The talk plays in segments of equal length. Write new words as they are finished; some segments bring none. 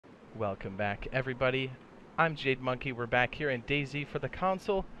Welcome back, everybody. I'm Jade Monkey. We're back here in DayZ for the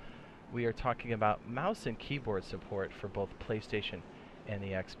console. We are talking about mouse and keyboard support for both PlayStation and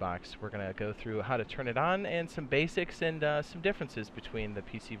the Xbox. We're going to go through how to turn it on and some basics and some differences between the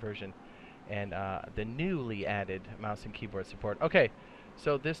PC version and the newly added mouse and keyboard support. Okay,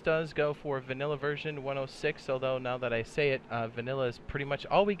 so this does go for vanilla version 106, although now that I say it, vanilla is pretty much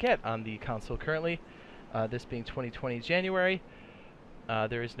all we get on the console currently, this being 2020 January.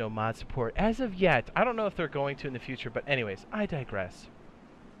 There is no mod support as of yet. I don't know if they're going to in the future, but anyways, I digress.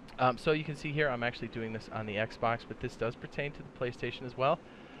 So you can see here I'm actually doing this on the Xbox, but this does pertain to the PlayStation as well.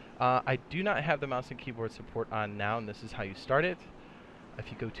 I do not have the mouse and keyboard support on now, and this is how you start it.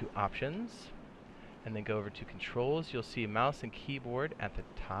 If you go to Options, and then go over to Controls, you'll see mouse and keyboard at the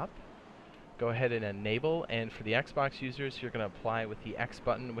top. Go ahead and enable, and for the Xbox users, you're going to apply with the X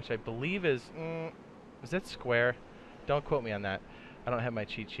button, which I believe is that square? Don't quote me on that. I don't have my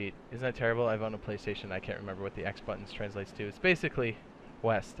cheat sheet. Isn't that terrible? I've owned a PlayStation. I can't remember what the X buttons translates to. It's basically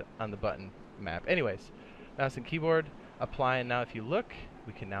west on the button map. Anyways, mouse and keyboard, apply, and now if you look,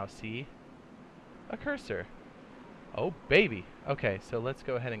 we can now see a cursor. Oh, baby. Okay, so let's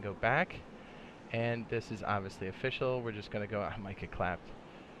go ahead and go back. And this is obviously official. We're just going to go... I might get clapped.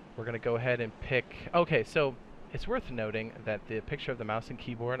 We're going to go ahead and pick... Okay, so it's worth noting that the picture of the mouse and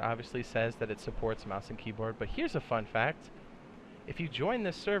keyboard obviously says that it supports mouse and keyboard. But here's a fun fact. If you join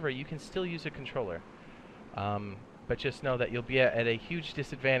this server, you can still use a controller. But just know that you'll be at a huge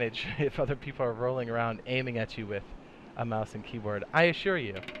disadvantage if other people are rolling around aiming at you with a mouse and keyboard. I assure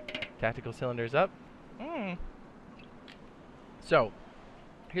you. Tactical cylinders up. So,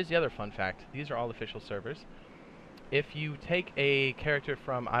 here's the other fun fact. These are all official servers. If you take a character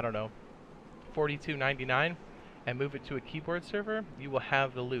from, I don't know, 42.99 and move it to a keyboard server, you will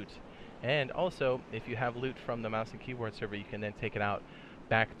have the loot. And also, if you have loot from the mouse and keyboard server, you can then take it out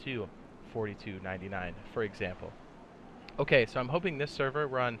back to $42.99, for example. Okay, so I'm hoping this server,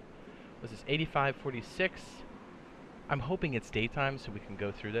 we're on, was this 8546? I'm hoping it's daytime so we can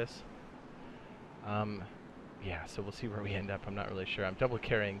go through this. Yeah, so we'll see where we end up. I'm not really sure. I'm double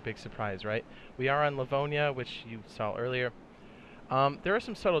carrying. Big surprise, right? We are on Livonia, which you saw earlier. There are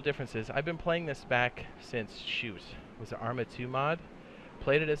some subtle differences. I've been playing this back since, shoot, was it Arma 2 mod?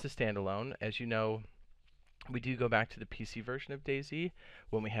 Played it as a standalone. As you know, we do go back to the PC version of DayZ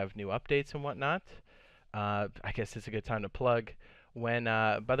when we have new updates and whatnot. I guess it's a good time to plug. When,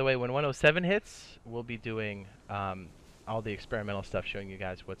 by the way, when 107 hits, we'll be doing all the experimental stuff, showing you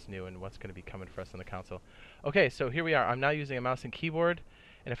guys what's new and what's going to be coming for us on the console. Okay, so here we are. I'm now using a mouse and keyboard,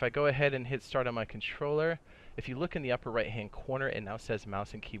 and if I go ahead and hit start on my controller, if you look in the upper right-hand corner, it now says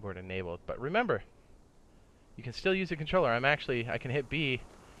mouse and keyboard enabled. But remember, you can still use a controller. I can hit B,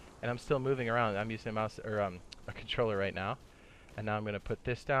 and I'm still moving around. I'm using a mouse or a controller right now, and now I'm going to put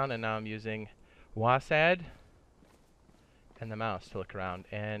this down, and now I'm using WASD and the mouse to look around.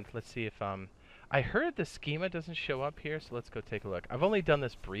 And let's see if I heard the schema doesn't show up here, so let's go take a look. I've only done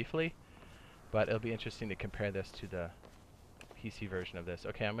this briefly, but it'll be interesting to compare this to the PC version of this.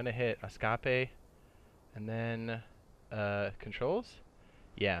 Okay, I'm going to hit escape, and then controls.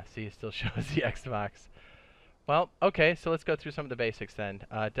 Yeah, see, it still shows the Xbox. Well, okay, so let's go through some of the basics then.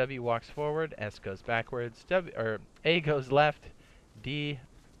 W walks forward, S goes backwards, A goes left, D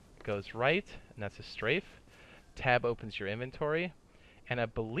goes right, and that's a strafe. Tab opens your inventory, and I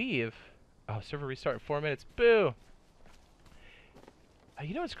believe, oh, server restart in 4 minutes. Boo!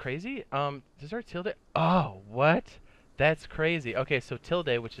 You know what's crazy? Does our tilde? Oh, what? That's crazy. Okay, so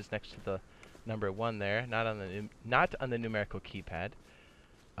tilde, which is next to the number 1 there, not on the numerical keypad.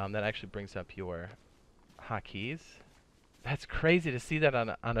 That actually brings up your hotkeys. That's crazy to see that on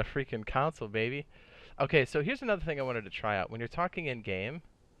a freaking console, baby. Okay, so here's another thing I wanted to try out. When you're talking in game,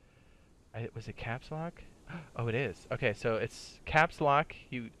 was it caps lock? Oh, it is. Okay, so it's caps lock.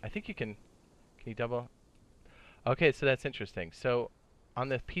 I think you can you double? Okay, so that's interesting. So on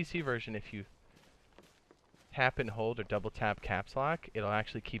the PC version, if you tap and hold or double tap caps lock, it'll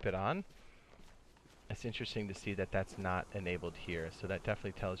actually keep it on. It's interesting to see that that's not enabled here. So that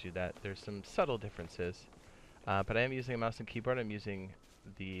definitely tells you that there's some subtle differences. But I am using a mouse and keyboard. I'm using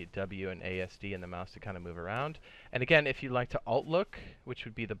the W and ASD and the mouse to kind of move around. And again, if you like to alt look, which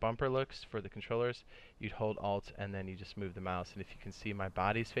would be the bumper looks for the controllers, you'd hold alt and then you just move the mouse. And if you can see, my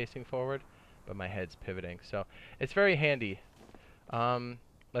body's facing forward, but my head's pivoting. So it's very handy.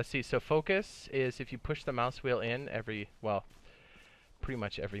 Let's see. So focus is if you push the mouse wheel in pretty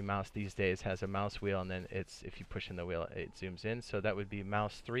much every mouse these days has a mouse wheel, and then if you push in the wheel, it zooms in. So that would be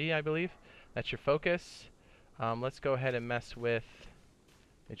mouse 3, I believe. That's your focus. Let's go ahead and mess with...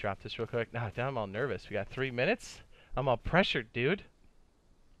 Let me drop this real quick. Now I'm all nervous. We got 3 minutes. I'm all pressured, dude.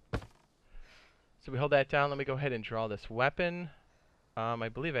 So we hold that down. Let me go ahead and draw this weapon. I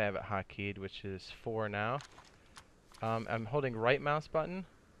believe I have it hotkeyed, which is 4 now. I'm holding right mouse button,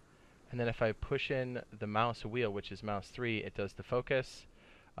 and then if I push in the mouse wheel, which is mouse 3, it does the focus.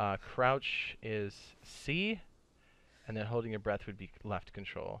 Crouch is C, and then holding your breath would be left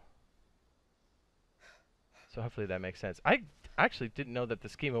control. So hopefully that makes sense. I actually didn't know that the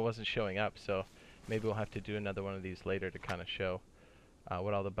schema wasn't showing up, so maybe we'll have to do another one of these later to kind of show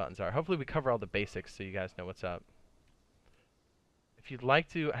what all the buttons are. Hopefully we cover all the basics so you guys know what's up. If you'd like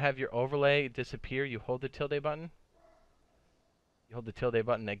to have your overlay disappear, you hold the tilde button. You hold the tilde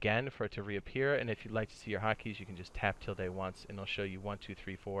button again for it to reappear, and if you'd like to see your hotkeys, you can just tap tilde once, and it'll show you 1, 2,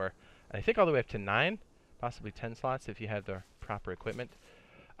 3, 4, and I think all the way up to 9, possibly 10 slots if you have the proper equipment.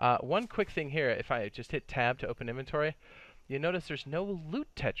 One quick thing here, if I just hit tab to open inventory, you notice there's no loot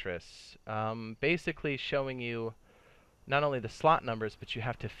Tetris, basically showing you not only the slot numbers, but you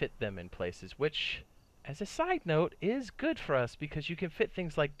have to fit them in places, which, as a side note, is good for us because you can fit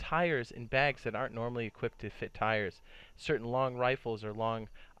things like tires in bags that aren't normally equipped to fit tires. Certain long rifles or long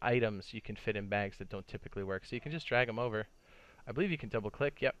items you can fit in bags that don't typically work, so you can just drag them over. I believe you can double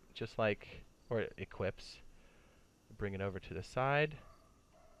click, yep, just like, or it equips. Bring it over to the side.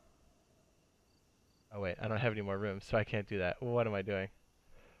 Oh wait, I don't have any more room, so I can't do that. What am I doing?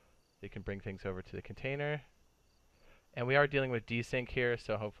 You can bring things over to the container. And we are dealing with desync here,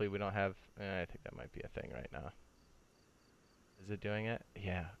 so hopefully we don't have... I think that might be a thing right now. Is it doing it?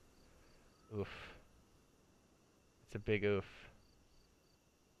 Yeah. Oof. It's a big oof.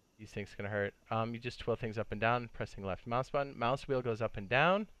 Desync's gonna hurt. You just twirl things up and down, pressing left mouse button. Mouse wheel goes up and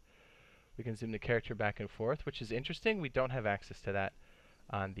down. We can zoom the character back and forth, which is interesting. We don't have access to that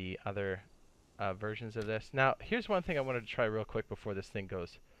on the other versions of this. Now, here's one thing I wanted to try real quick before this thing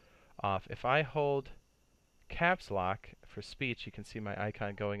goes off. If I hold caps lock for speech, you can see my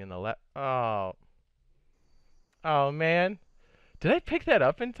icon going in the left. Oh. Oh, man. Did I pick that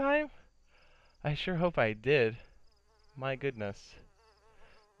up in time? I sure hope I did. My goodness.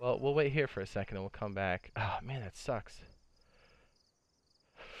 Well, we'll wait here for a second and we'll come back. Oh, man, that sucks.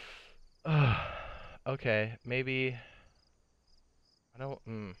 Okay, maybe... I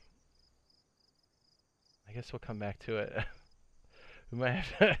don't... I guess we'll come back to it. we might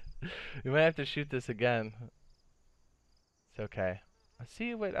have to shoot this again. It's okay. Let's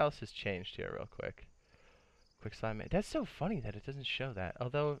see what else has changed here real quick. Quick slide. That's so funny that it doesn't show that.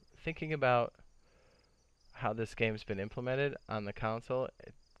 Although, thinking about how this game's been implemented on the console,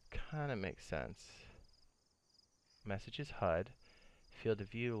 it kind of makes sense. Messages HUD. Field of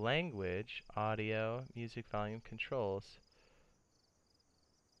view, language, audio, music volume, controls.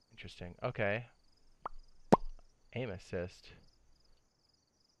 Interesting. Okay. Aim assist.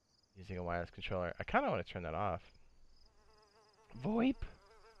 Using a wireless controller. I kind of want to turn that off. VoIP?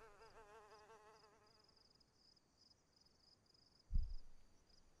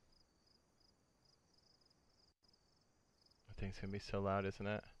 That thing's going to be so loud, isn't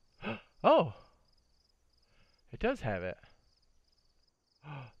it? Oh! It does have it.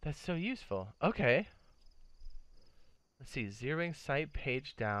 That's so useful. Okay. Let's see. Zeroing site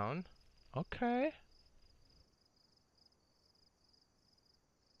page down. Okay.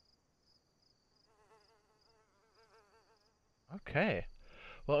 Okay.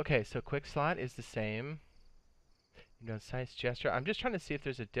 Well, okay, so quick slot is the same. You know, size gesture. I'm just trying to see if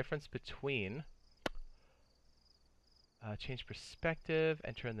there's a difference between change perspective,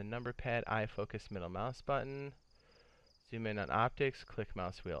 enter in the number pad, eye focus, middle mouse button. Zoom in on optics, click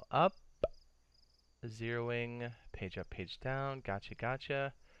mouse wheel up. Zeroing, page up, page down. Gotcha,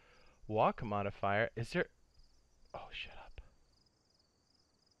 gotcha. Walk modifier. Is there... Oh, shut up.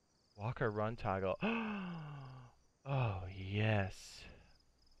 Walk or run toggle. Oh, yes.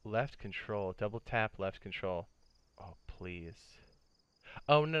 Left control. Double tap left control. Oh, please.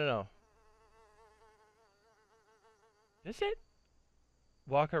 Oh, no, no, no. Is it?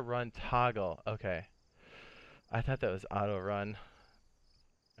 Walk or run toggle. Okay. I thought that was auto run.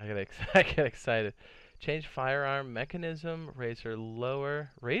 I get excited. Change firearm mechanism. Raise or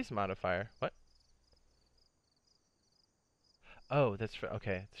lower. Raise modifier. What? Oh, that's for...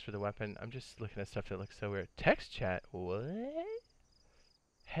 Okay, that's for the weapon. I'm just looking at stuff that looks so weird. Text chat. What?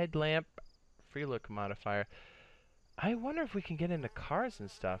 Headlamp. Free look modifier. I wonder if we can get into cars and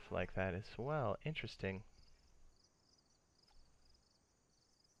stuff like that as well. Interesting.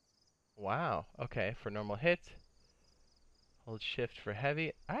 Wow. Okay, for normal hit. Hold shift for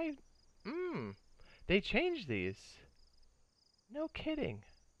heavy. They changed these. No kidding.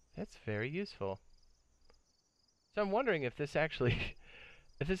 That's very useful. So I'm wondering if this actually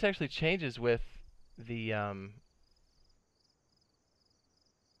if this actually changes with the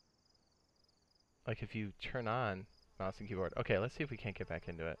like if you turn on mouse and keyboard. Okay, let's see if we can't get back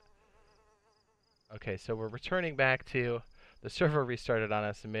into it. Okay, so we're returning back to the server restarted on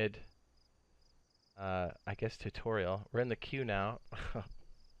us mid, I guess tutorial. We're in the queue now.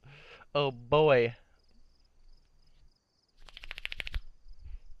 Oh boy.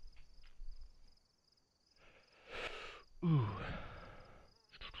 Ooh.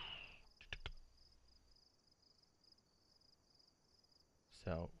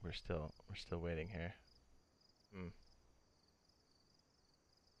 So we're still waiting here.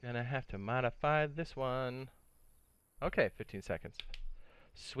 Gonna have to modify this one. Okay, 15 seconds.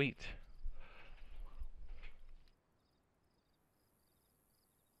 Sweet.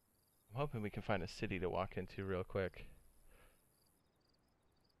 I'm hoping we can find a city to walk into real quick.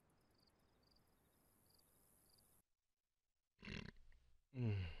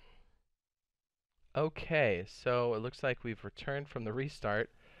 Okay, so it looks like we've returned from the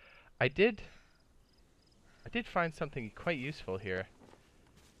restart. I did find something quite useful here.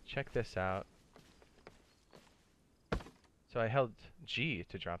 Check this out. So I held G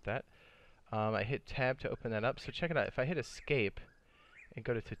to drop that. I hit tab to open that up. So check it out. If I hit escape and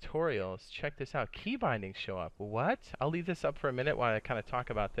go to tutorials, check this out. Key bindings show up. What? I'll leave this up for a minute while I kind of talk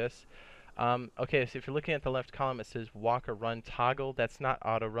about this. Okay, so if you're looking at the left column, it says walk or run toggle. That's not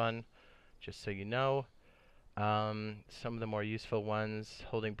auto run, just so you know. Some of the more useful ones,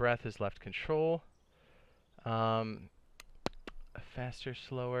 holding breath is left control. Faster,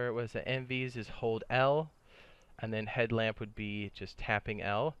 slower, what is it? MVs is hold L. And then headlamp would be just tapping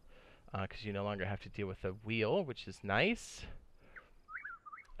L, because you no longer have to deal with the wheel, which is nice.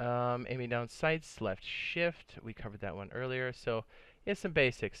 Aiming down sights, left shift. We covered that one earlier. So here's some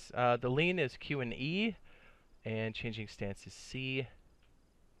basics. The lean is Q and E, and changing stance is C.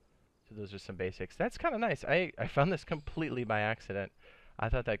 So those are some basics. That's kind of nice. I found this completely by accident. I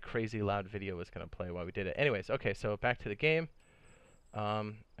thought that crazy loud video was going to play while we did it. Anyways, okay, so back to the game.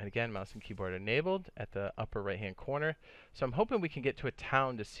 And again, mouse and keyboard enabled at the upper right-hand corner. So I'm hoping we can get to a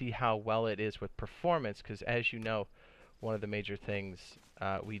town to see how well it is with performance, because as you know, one of the major things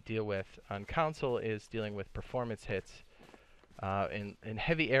we deal with on console is dealing with performance hits in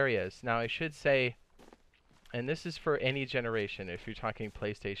heavy areas. Now, I should say, and this is for any generation, if you're talking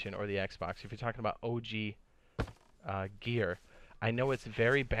PlayStation or the Xbox, if you're talking about OG gear, I know it's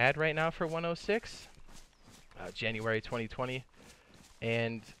very bad right now for 106, January 2020.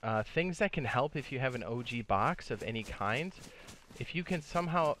 And things that can help if you have an OG box of any kind, if you can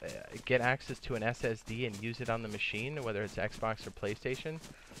somehow get access to an SSD and use it on the machine, whether it's Xbox or PlayStation,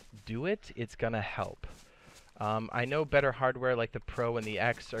 do it. It's going to help. I know better hardware like the Pro and the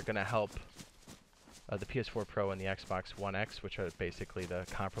X are going to help. The PS4 Pro and the Xbox One X, which are basically the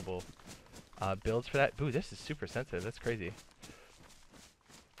comparable builds for that. Ooh, this is super sensitive. That's crazy.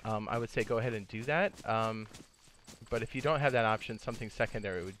 I would say go ahead and do that. But if you don't have that option, something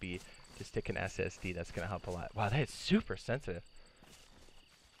secondary would be to stick an SSD. That's going to help a lot. Wow, that is super sensitive.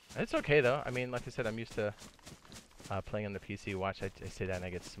 It's okay, though. I mean, like I said, I'm used to playing on the PC. Watch, I say that and I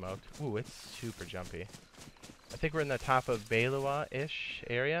get smoked. Ooh, it's super jumpy. I think we're in the top of Balewa-ish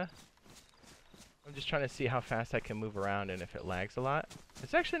area. I'm just trying to see how fast I can move around and if it lags a lot.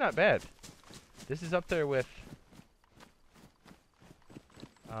 It's actually not bad. This is up there with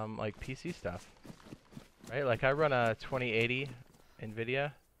like PC stuff. Right, like I run a 2080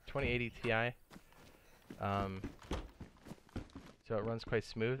 NVIDIA, 2080 Ti, so it runs quite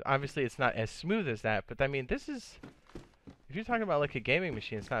smooth. Obviously, it's not as smooth as that, but I mean, this is, if you're talking about like a gaming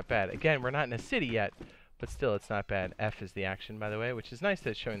machine, it's not bad. Again, we're not in a city yet, but still, it's not bad. F is the action, by the way, which is nice that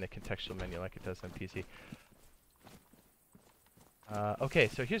it's showing the contextual menu like it does on PC. Okay,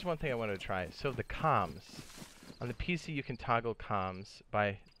 so here's one thing I wanted to try. So the comms. On the PC, you can toggle comms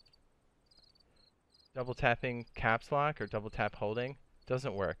by double tapping caps lock or double tap holding.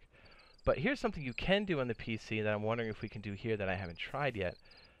 Doesn't work. But here's something you can do on the PC that I'm wondering if we can do here that I haven't tried yet.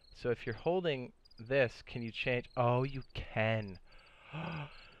 So if you're holding this, can you change? Oh, you can.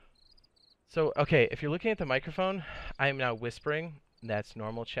 So, okay, if you're looking at the microphone, I am now whispering. That's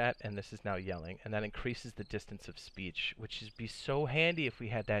normal chat, and this is now yelling. And that increases the distance of speech, which would be so handy if we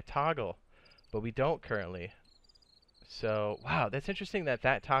had that toggle. But we don't currently. So, wow, that's interesting that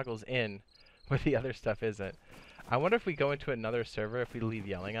that toggle's in where the other stuff isn't. I wonder if we go into another server, if we leave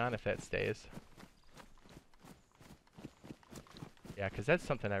yelling on, if that stays. Yeah, because that's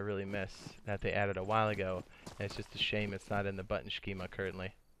something I really miss that they added a while ago. And it's just a shame it's not in the button schema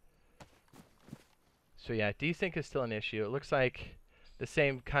currently. So yeah, desync is still an issue. It looks like the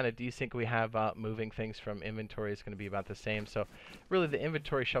same kind of desync we have moving things from inventory is going to be about the same. So really the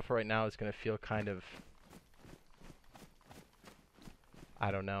inventory shuffle right now is going to feel kind of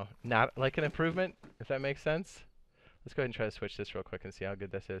I don't know. Not like an improvement, if that makes sense. Let's go ahead and try to switch this real quick and see how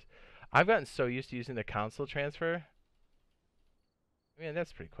good this is. I've gotten so used to using the console transfer. I mean,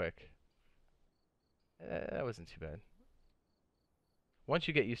 that's pretty quick. That wasn't too bad. Once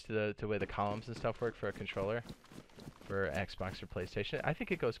you get used to the way the columns and stuff work for a controller, for Xbox or PlayStation, I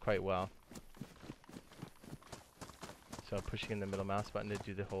think it goes quite well. So pushing in the middle mouse button to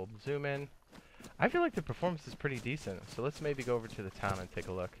do the whole zoom in. I feel like the performance is pretty decent. So let's maybe go over to the town and take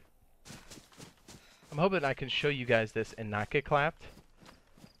a look. I'm hoping I can show you guys this and not get clapped.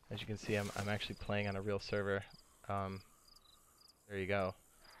 As you can see, I'm actually playing on a real server. There you go.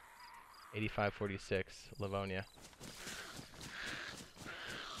 8546 Livonia.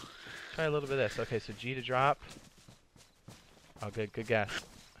 Try a little bit of this. Okay, so G to drop. Oh, good guess.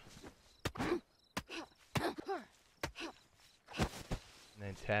 And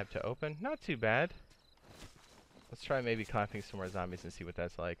then tab to open. Not too bad. Let's try maybe clapping some more zombies and see what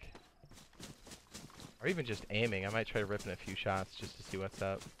that's like. Or even just aiming. I might try ripping a few shots just to see what's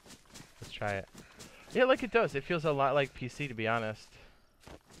up. Let's try it. Yeah, like it does. It feels a lot like PC, to be honest.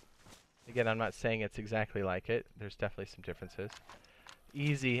 Again, I'm not saying it's exactly like it. There's definitely some differences.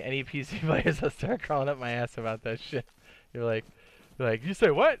 Easy. Any PC players will start crawling up my ass about that shit. You're like, you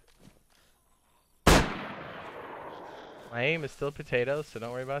say what? My aim is still potatoes, so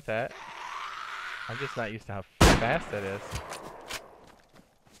don't worry about that. I'm just not used to how fast that is.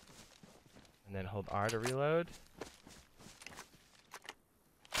 And then hold R to reload.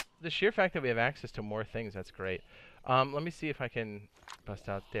 The sheer fact that we have access to more things, that's great. Let me see if I can bust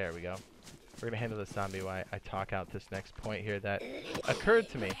out. There we go. We're going to handle this zombie while I talk out this next point here that occurred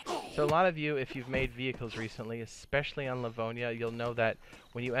to me. So a lot of you, if you've made vehicles recently, especially on Livonia, you'll know that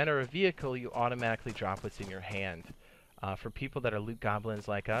when you enter a vehicle, you automatically drop what's in your hand. For people that are loot goblins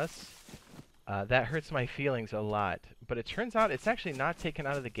like us, that hurts my feelings a lot. But it turns out it's actually not taken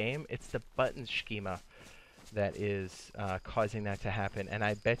out of the game. It's the button schema that is causing that to happen. And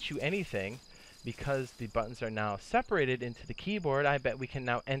I bet you anything, because the buttons are now separated into the keyboard, I bet we can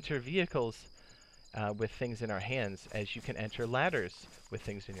now enter vehicles with things in our hands, as you can enter ladders with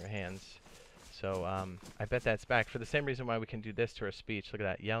things in your hands. So I bet that's back for the same reason why we can do this to our speech. Look at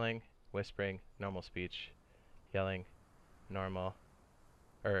that. Yelling, whispering, normal speech. Yelling, normal.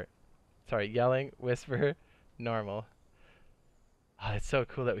 Yelling, whisper, normal. Oh, it's so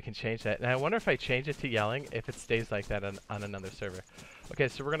cool that we can change that. And I wonder if I change it to yelling, if it stays like that on another server. Okay,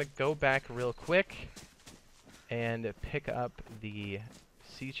 so we're going to go back real quick and pick up the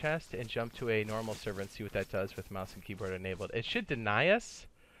C chest and jump to a normal server and see what that does with mouse and keyboard enabled. It should deny us,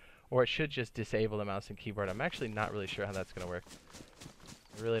 or it should just disable the mouse and keyboard. I'm actually not really sure how that's going to work.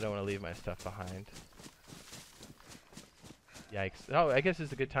 I really don't want to leave my stuff behind. Yikes. Oh, I guess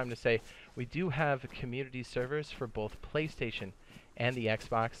it's a good time to say we do have community servers for both PlayStation and the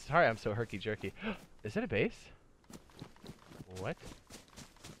Xbox. Sorry, I'm so herky-jerky. Is it a base? What?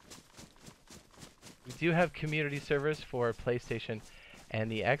 We do have community servers for PlayStation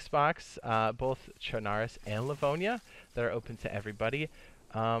and the Xbox, both Chernarus and Livonia, that are open to everybody.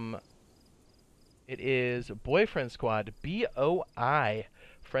 It is BoiFriendSquad, B-O-I,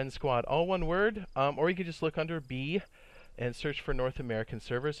 Friend Squad, all one word. Or you could just look under B and search for North American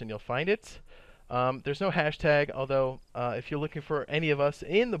servers and you'll find it. There's no hashtag, although if you're looking for any of us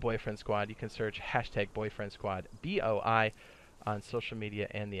in the Boyfriend Squad, you can search hashtag Boyfriend Squad, B-O-I, on social media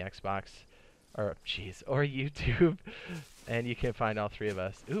and the Xbox, or YouTube, and you can find all three of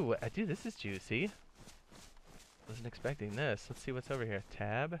us. Ooh, dude, this is juicy. Wasn't expecting this. Let's see what's over here.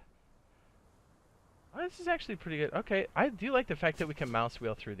 Tab. Oh, this is actually pretty good. Okay, I do like the fact that we can mouse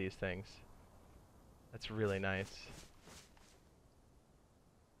wheel through these things. That's really nice.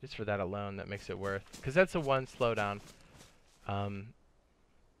 Just for that alone, that makes it worth. Because that's the one slowdown I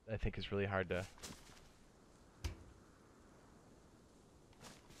think is really hard to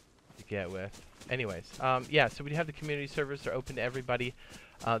get with. Anyways, yeah, so we have the community servers. They're open to everybody.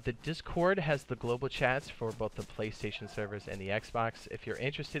 The Discord has the global chats for both the PlayStation servers and the Xbox. If you're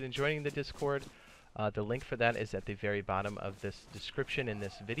interested in joining the Discord, the link for that is at the very bottom of this description in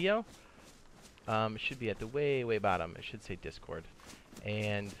this video. It should be at the way bottom. It should say Discord.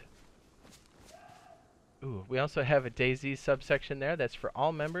 And ooh, we also have a DayZ subsection there. That's for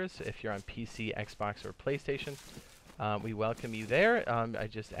all members. If you're on PC, Xbox, or PlayStation, we welcome you there. I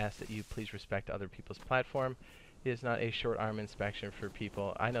just ask that you please respect other people's platform. It is not a short arm inspection for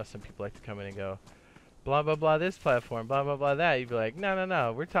people. I know some people like to come in and go, blah, blah, blah, this platform, blah, blah, blah, that. You'd be like, no, no,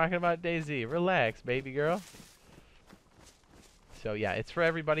 no. We're talking about DayZ. Relax, baby girl. So, yeah, it's for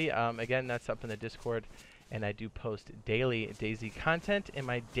everybody. Again, that's up in the Discord. And I do post daily DayZ content in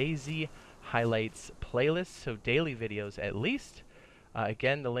my DayZ highlights playlist, so daily videos at least.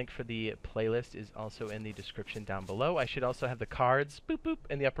 Again, the link for the playlist is also in the description down below. I should also have the cards, boop boop,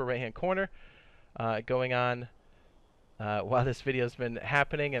 in the upper right-hand corner, going on while this video's been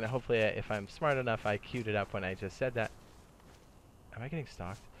happening, and hopefully, if I'm smart enough, I queued it up when I just said that. Am I getting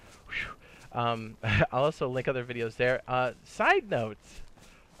stalked? I'll also link other videos there. Side notes,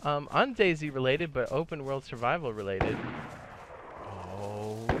 on DayZ related, but open world survival related.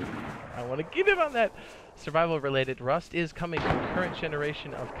 Oh, I want to get in on that. Survival related. Rust is coming to current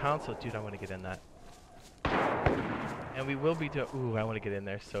generation of console. Dude, I want to get in that. And we will be doing... Ooh, I want to get in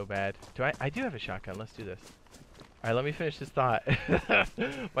there so bad. I do have a shotgun. Let's do this. Alright, let me finish this thought.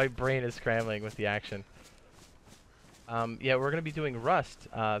 My brain is scrambling with the action. Yeah, we're going to be doing Rust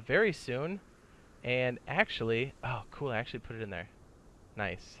very soon. And actually... Oh, cool. I actually put it in there.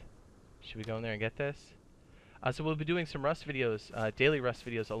 Nice. Should we go in there and get this? So we'll be doing some Rust videos, daily Rust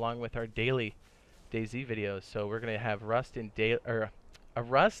videos, along with our daily DayZ videos. So we're going to have Rust and a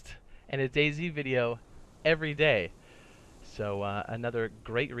Rust and a DayZ video every day. So another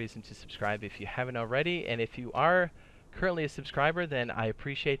great reason to subscribe if you haven't already. And if you are currently a subscriber, then I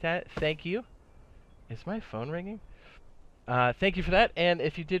appreciate that. Thank you. Is my phone ringing? Thank you for that. And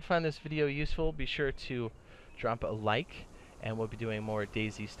if you did find this video useful, be sure to drop a like. And we'll be doing more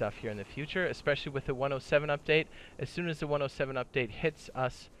DayZ stuff here in the future, especially with the 107 update. As soon as the 107 update hits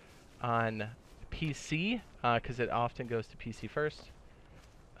us on PC, because it often goes to PC first,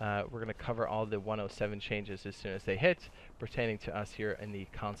 we're going to cover all the 107 changes as soon as they hit, pertaining to us here in the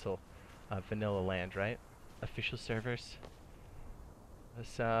console vanilla land, right? Official servers.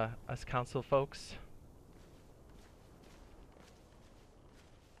 Us console folks.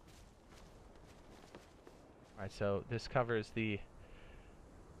 Alright, so this covers the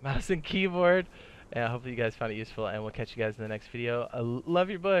mouse and keyboard. And hopefully you guys found it useful, and we'll catch you guys in the next video. Love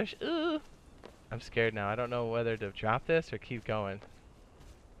your bush. Ooh. I'm scared now. I don't know whether to drop this or keep going.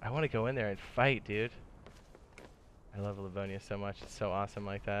 I want to go in there and fight, dude. I love Livonia so much. It's so awesome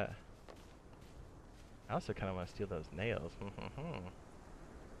like that. I also kind of want to steal those nails.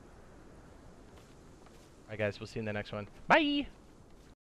 Alright guys, we'll see you in the next one. Bye!